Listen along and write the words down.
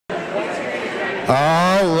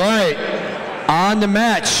All right, on the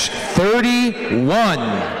match, 31.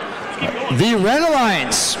 The Red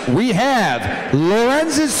Alliance, we have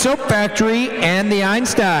Lorenz's Soap Factory and the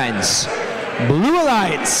Einsteins. Blue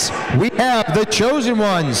Alliance, we have the Chosen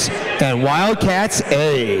Ones and Wildcats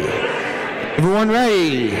A. Everyone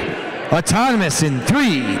ready? Autonomous in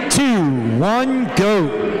 3, 2, 1,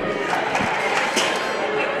 go.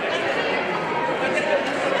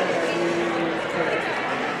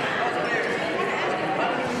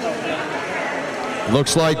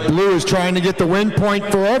 Looks like Blue is trying to get the win point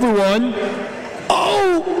for everyone.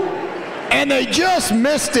 Oh, and they just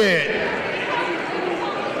missed it.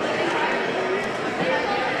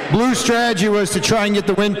 Blue's strategy was to try and get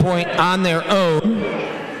the win point on their own.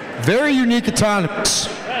 Very unique autonomous.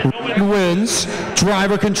 Red wins,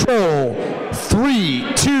 driver control.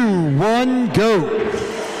 3, 2, 1, go.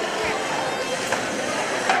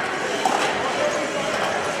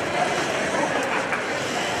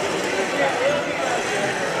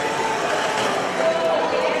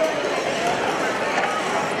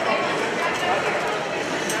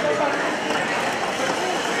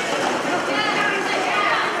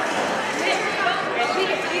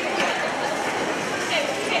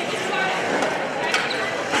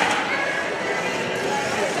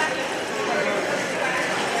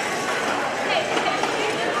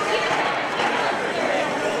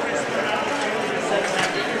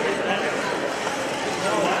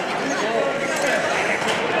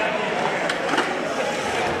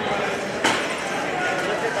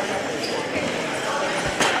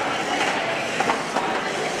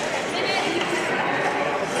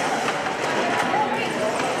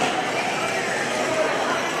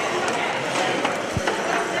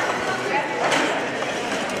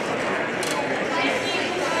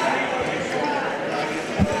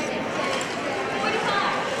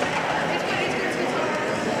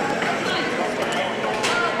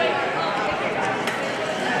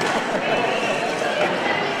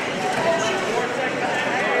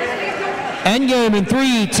 Endgame in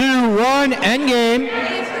 3, 2, 1, endgame.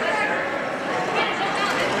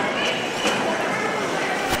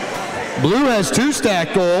 Blue has 2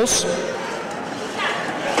 stack goals.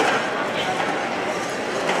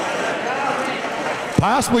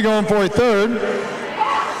 Possibly going for a third.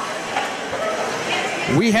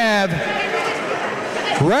 We have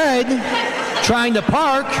Red trying to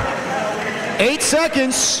park. 8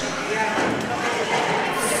 seconds.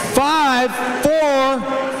 5, 4,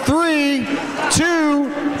 3, 2,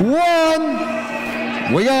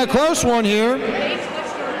 1. We got a close one here.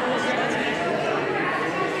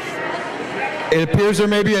 It appears there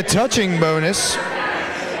may be a touching bonus.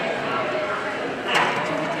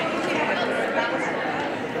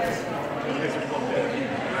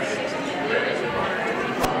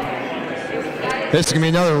 This is going to be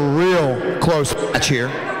another real close match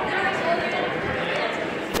here.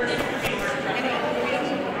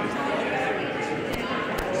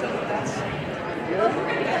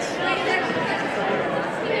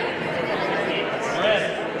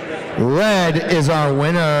 Red is our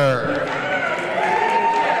winner.